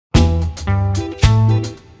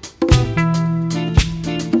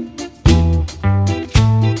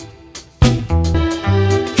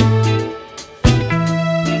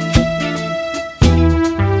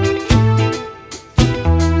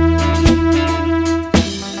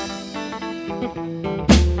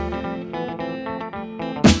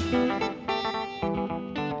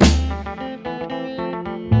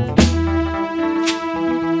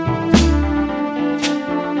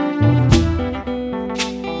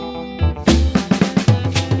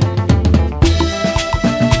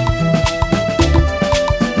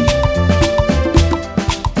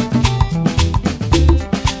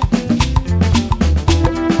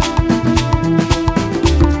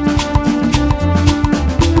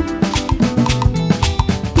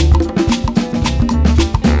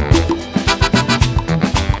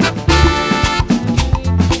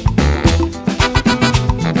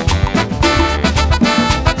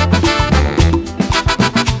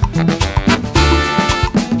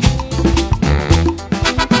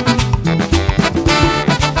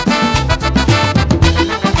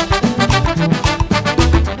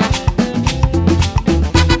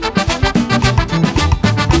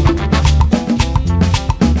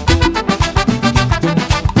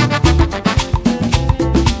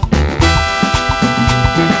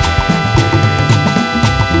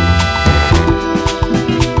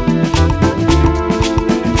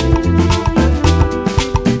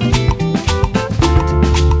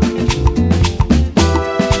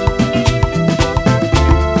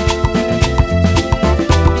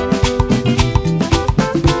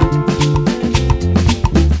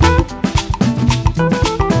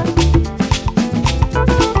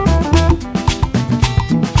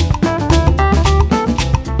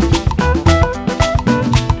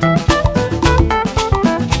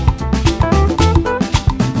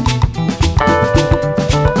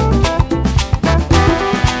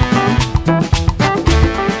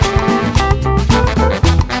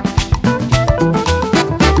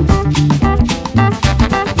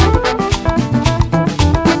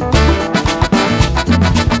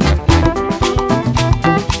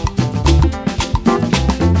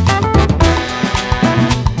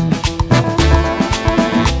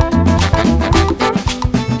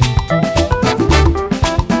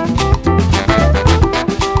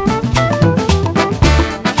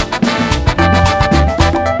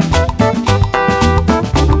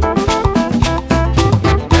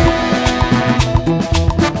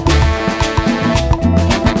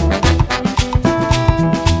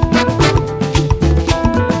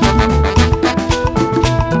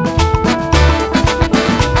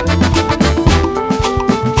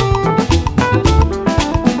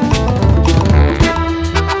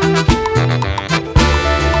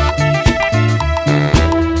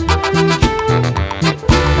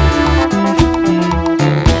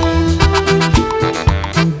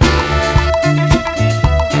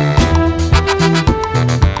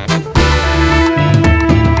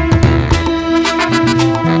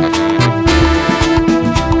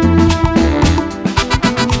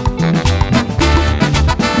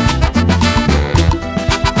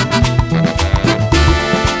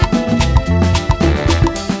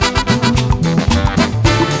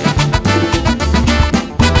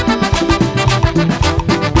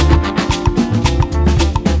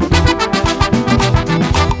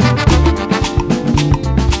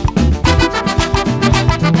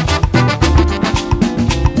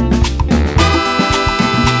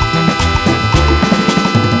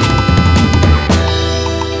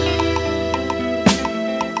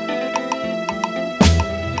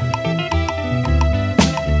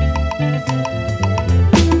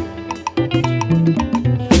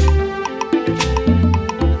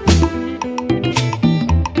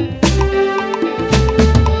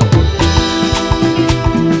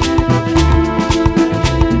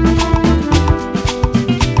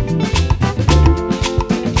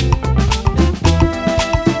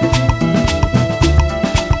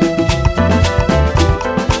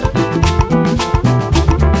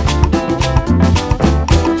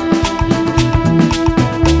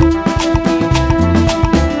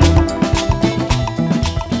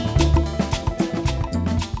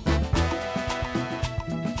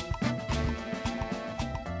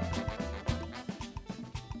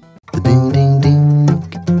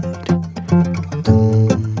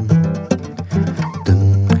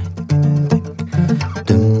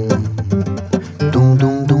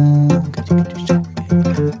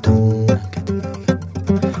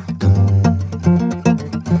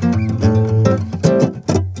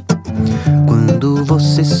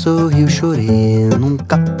chorei. Eu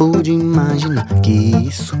nunca pude imaginar que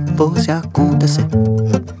isso fosse acontecer.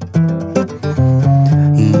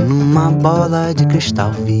 E numa bola de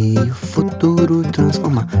cristal vi o futuro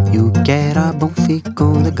transformar, e o que era bom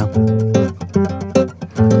ficou legal.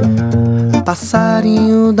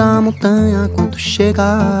 Passarinho da montanha, quando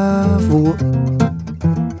chega, voou,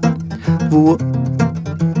 voou.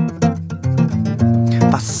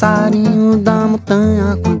 Passarinho da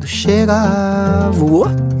montanha, quando chega, voou,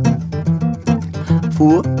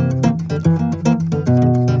 voou.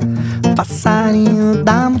 Passarinho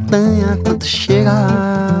da montanha, quando chega,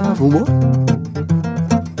 voou,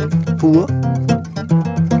 voou.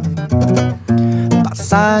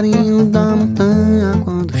 Passarinho da montanha,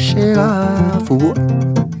 quando chega, voou,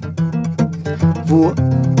 voou.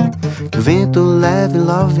 Que o vento leve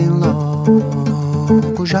love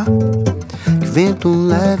logo já. Que o vento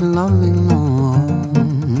leve love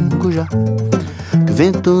logo já. Que o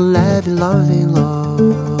vento leve love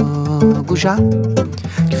logo já.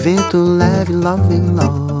 Que o vento leve love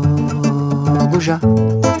logo já.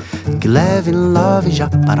 Que leve love já.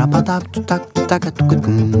 Para patar tu tac tu tac tu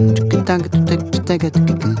cacum. Tu tac tu tac tu tac tu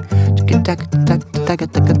cacum. Tu tac tu tac tu tac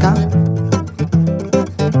tu cacum.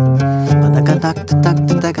 Para tac tu tac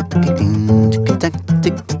tu tac tu cacum. Tu tac tu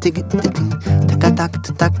tac tu tac tu cacum. Tac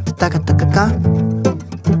tu tac tu tac tu cacum.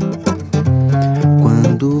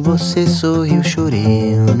 Quando você sorriu eu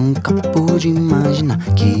chorei. Eu nunca pude imaginar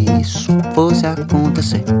que isso fosse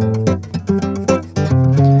acontecer.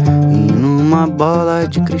 Uma bola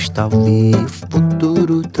de cristal vi o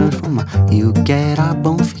futuro transformar, e o que era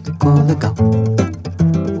bom ficou legal.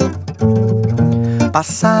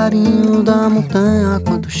 Passarinho da montanha,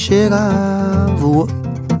 quando chega, voou,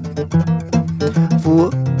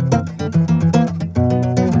 voou.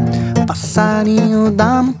 Passarinho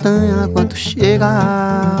da montanha, quando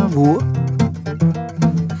chega, voou,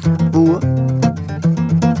 voou.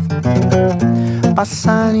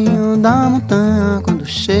 Passarinho da montanha, quando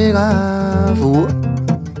chega, voou,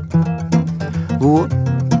 voou.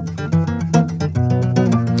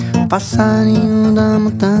 Passarinho da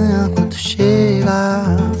montanha, quando chega,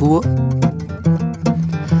 voou,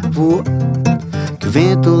 voou. Que o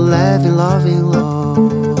vento leve love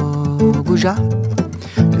logo já.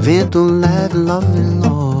 Que o vento leve love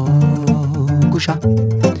logo já.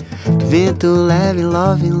 Que o vento leve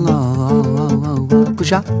love logo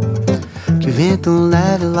já. Que o vento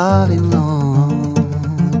leve love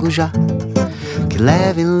logo já. Que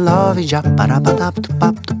leve love já. Para patar tu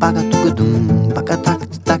papo tu paga tu gadum. Paga tac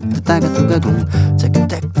tu tac tu taga tu gadum. Tac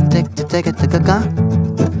tac tu tac tu taga tu cacá.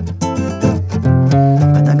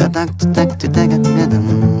 Paga tac tu tac tu taga tu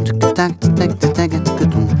gadum. Tac tac tu tac tu taga tu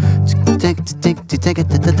gadum. Tac tu tac tu taga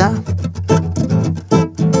tu tata.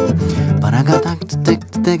 Para tac tu tac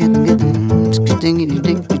tu taga tu gadum. Tac tac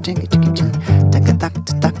tu tac tu taga. Tac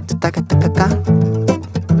tu tac tu taga tu cacá.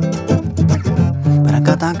 Para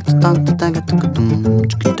tac tu tac tu taga tu gadum.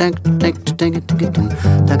 Tac tu tac tu taga tu gadum.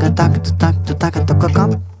 Tac tu tac tu taga tu cacá.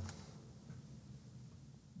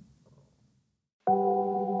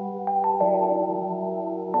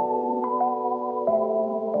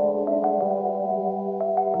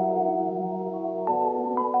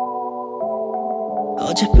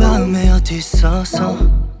 어젯밤에 어디 있어서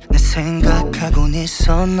내 생각하곤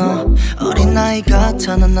있어. 너 어린아이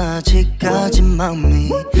같아. 넌 아직까지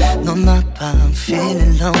마음이 넌 아파. I'm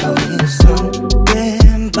feeling lonely.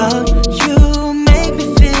 Something about you make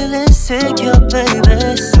me feel insecure,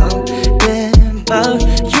 baby. Something about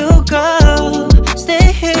you, girl.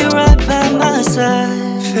 Stay here right by my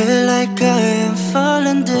side. Feel like I am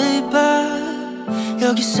falling deeper.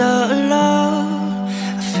 여기서 alone.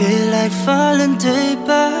 I feel like falling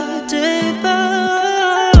deeper, deeper.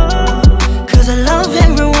 Cause I love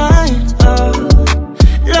and rewind, oh.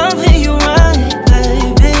 Love and you right,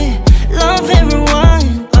 baby. Love and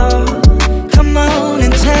rewind, oh. Come on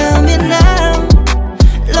and tell me now.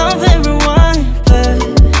 Love and rewind,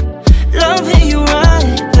 baby. Love and you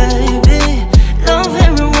right, baby. Love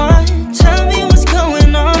and rewind. Tell me what's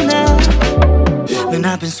going on now. Man,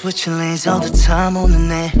 I've been switching lanes all the time 오는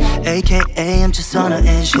내 AKA I'm just on an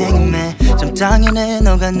edge hanging man. 좀 당연해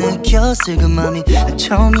너가 느꼈을 그 맘이 난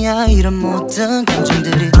처음이야. 이런 모든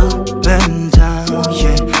감정들이 up and down,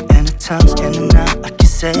 yeah. And at times in and out I can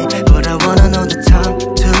say but I wanna know the time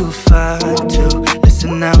too far to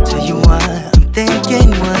listen now. Tell you why I'm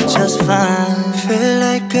thinking we're just fine. Feel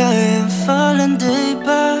like I am falling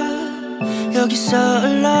deeper. 여기서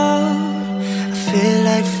alone. I feel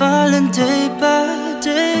like falling deeper,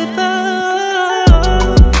 deeper.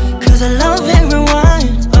 Cause I love and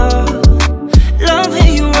rewind, oh. Love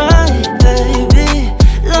and you right, baby.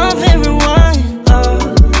 Love and rewind, oh.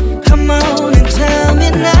 Come on.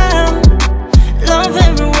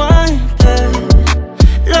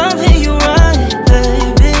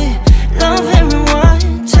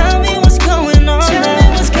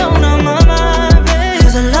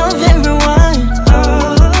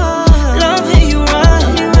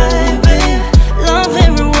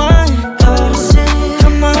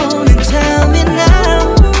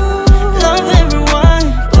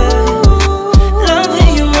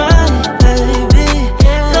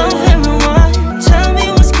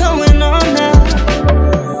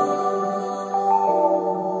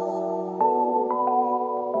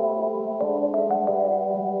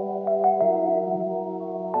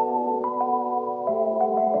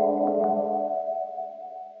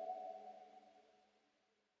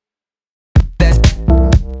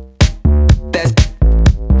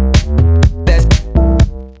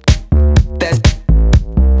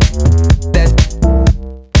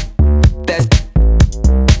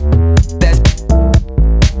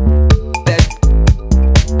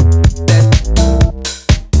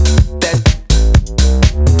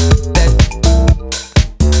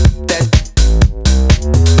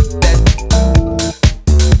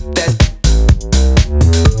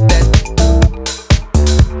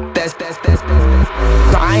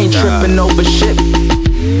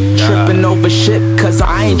 over shit, cause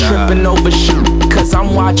I ain't tripping over shit, cause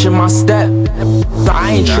I'm watching my step.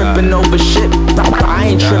 I ain't tripping over shit, I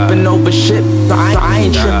ain't tripping over shit, I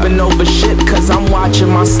ain't tripping over shit, cause I'm watching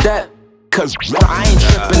my step. Cause I ain't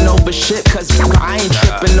tripping over shit, cause I ain't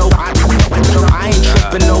tripping over, I ain't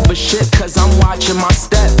tripping over shit, cause I'm watching my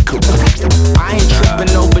step. I ain't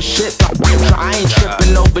tripping over shit, I ain't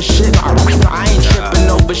tripping over shit, I ain't tripping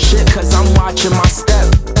over shit, cause I'm watching my step.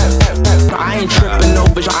 I ain't tripping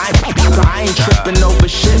over, I ain't tripping over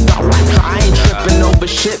shit, I ain't tripping over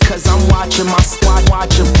shit, cause I'm watching my step.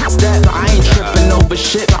 I ain't tripping over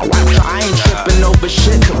shit, I ain't tripping over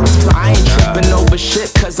shit, I ain't tripping over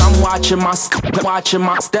shit, cause I'm watching my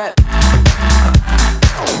step.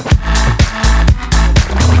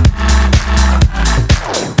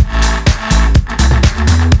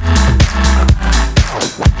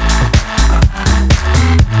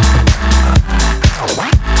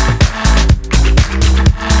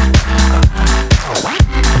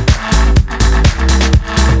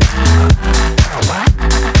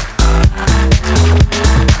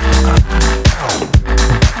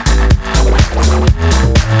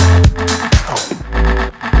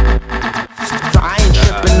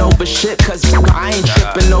 Shit, cause I ain't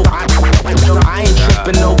tripping over, I ain't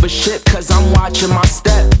tripping over shit, cause I'm watching my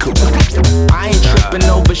step. I ain't tripping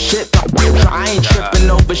over shit, I ain't tripping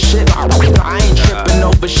over shit, I ain't tripping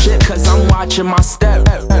over shit, cause I'm watching my step.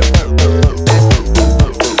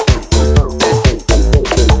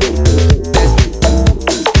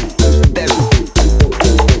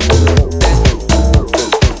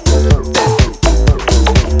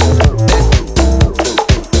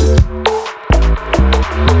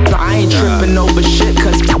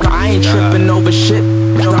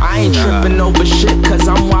 I ain't tripping over shit, cause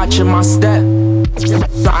I'm watching my step.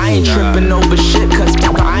 I ain't tripping over shit, cause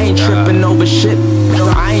I ain't tripping over shit,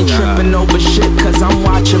 I ain't tripping over shit, cause I'm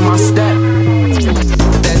watching my step.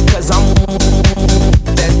 Cause I'm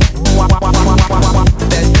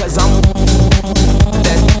cause I'm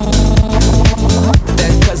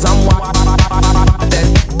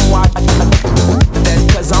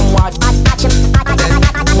cause I'm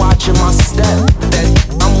watching my step.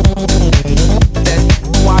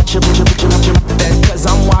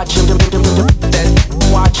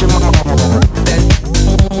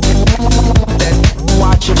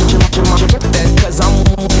 Cause I'm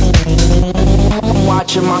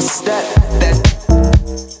watching my step.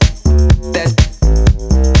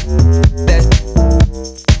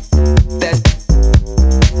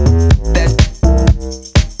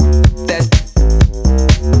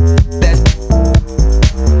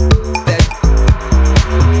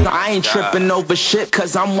 I ain't tripping over shit,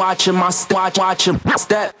 cause I'm watching my step.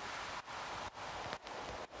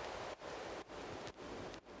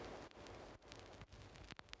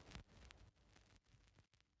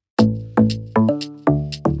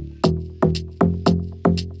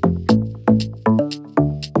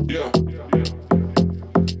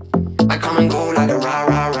 I come and go like a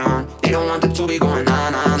rah-rah-rah. They don't want the to be going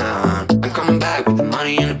nah. I'm coming back with the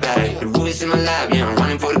money in the bag. The rubies in my lap, yeah, I'm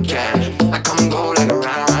running for the cash. I come and go like a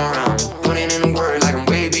rah-rah-rah. Putting in the work like I'm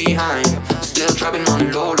way behind. Still trapping on the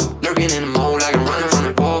low.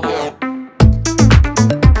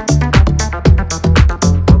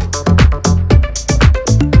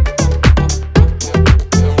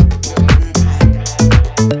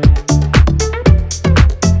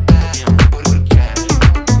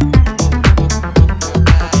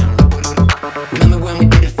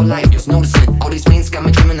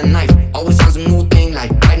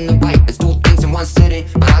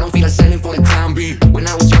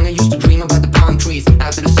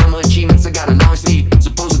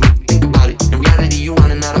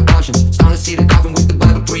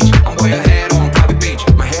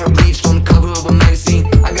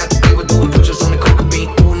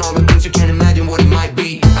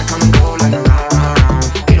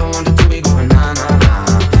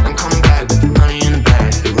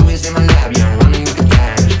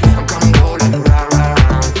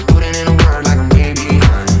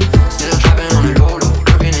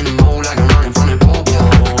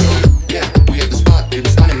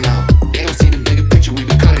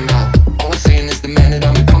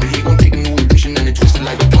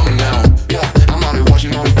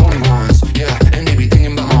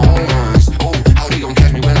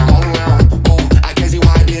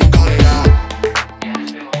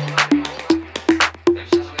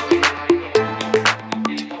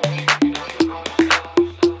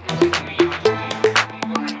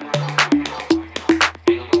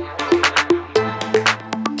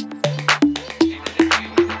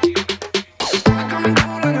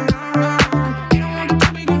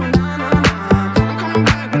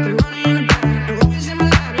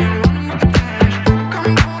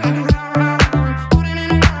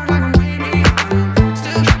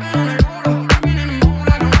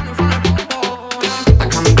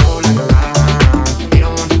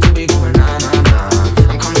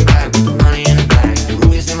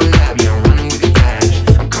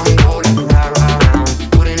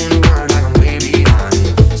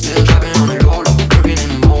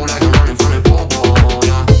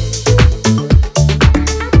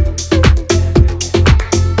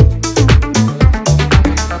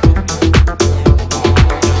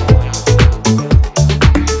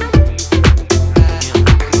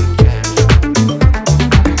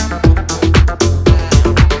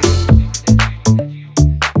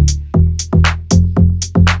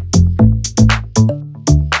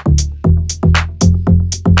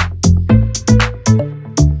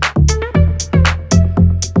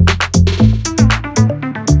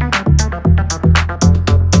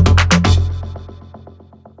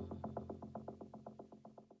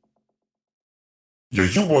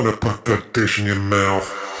 you wanna put that dish in your mouth?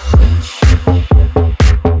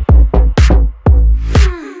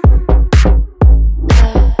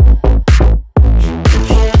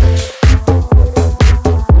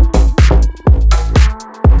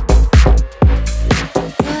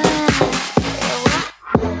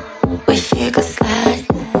 Wish you could slide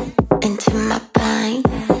into my mind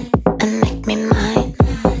and make me mine.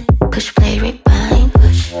 Push play rewind.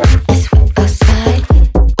 It's wet outside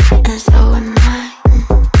and so am I.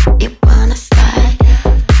 You wanna slide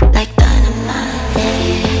like dynamite.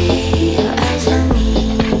 Hey, your eyes on me,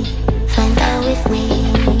 find out with me,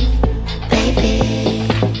 baby.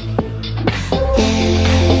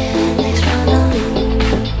 Yeah, next round on you,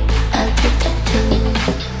 I'll do that too.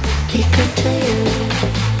 Be good to you.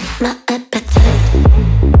 My appetite.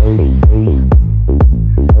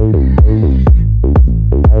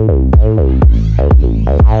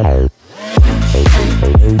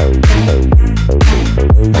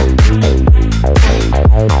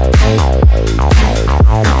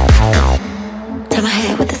 Turn my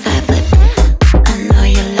head with a side flip. I know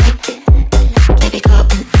you like it. Baby, go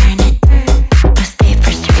and earn it. But stay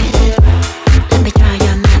frustrated. Let me draw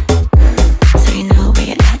your map so you know where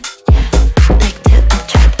you're at. Like to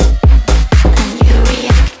attract and you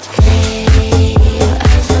react. Lay your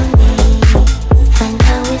eyes on me, find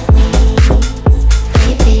out with me,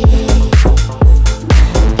 baby.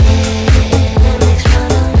 Yeah, next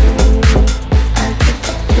round on you, I'll put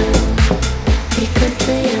that too. Be good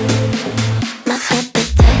to you. My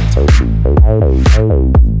appetite.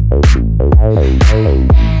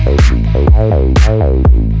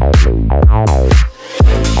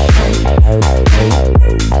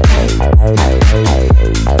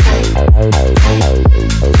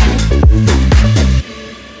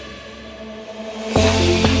 Lay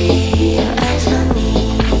your eyes on me,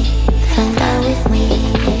 find out with me,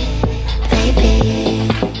 baby.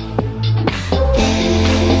 Yeah,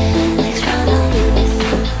 next round on you,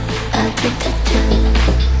 I'll do that too.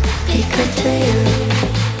 Be good to you.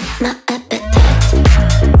 My appetite.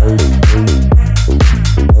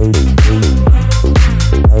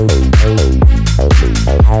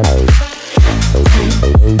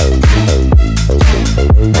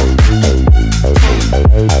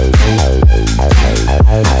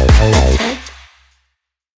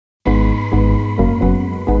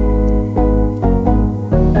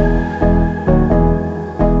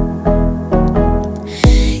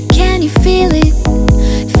 Can you feel it?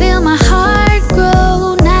 Feel my heart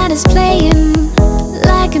grow. Night is playing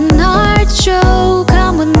like an art show.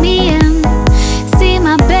 Come with me and see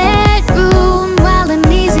my bedroom. Wild and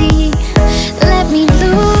easy, let me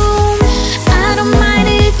bloom. I don't mind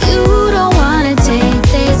if you don't wanna take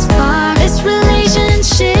this far. This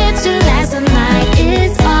relationship to last a night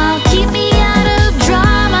is all. Keep me out of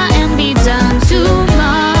drama and be done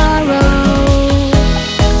tomorrow.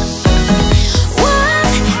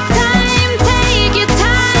 One time, take your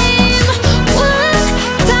time. One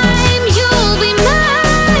time, you'll be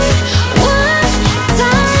mine. One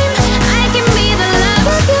time, I can be the love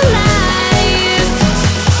of your life.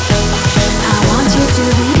 I want you to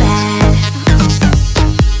be bad.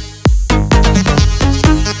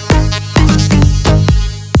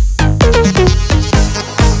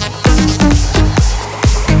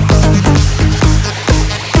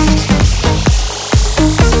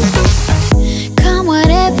 Come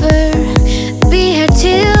whatever, be here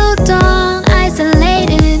till dawn.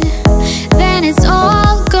 Isolated, then it's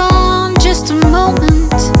all gone. Just a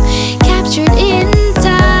moment, captured in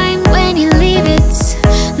time. When you leave, it's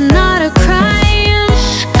not a crime.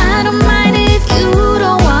 I don't mind if you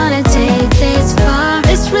don't wanna take this far.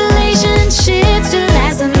 This relationship to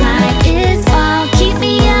last a night is all. Keep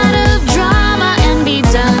me out of drama and be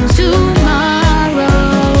done tomorrow.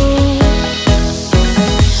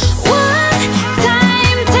 One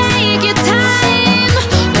time, take your time.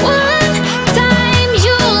 One time,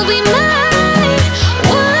 you'll be mine.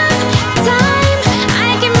 One time,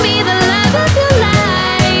 I can be the love of your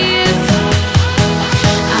life.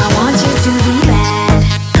 I want you to be bad.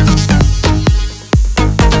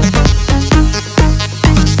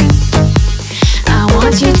 I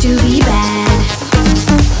want you to be bad.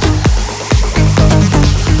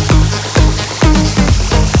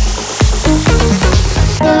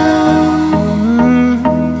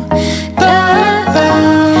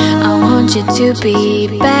 I want you to be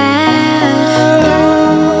bad.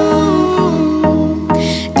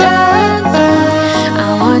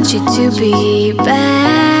 I want you to be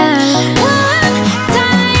bad. One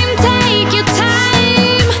time, take your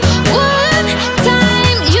time. One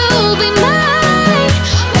time, you'll be mine.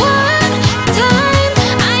 One time,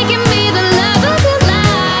 I can be the love of your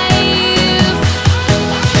life.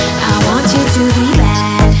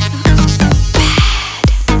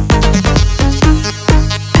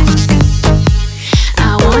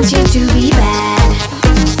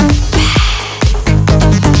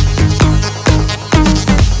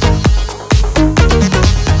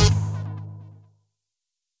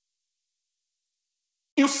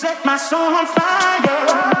 set my soul on fire.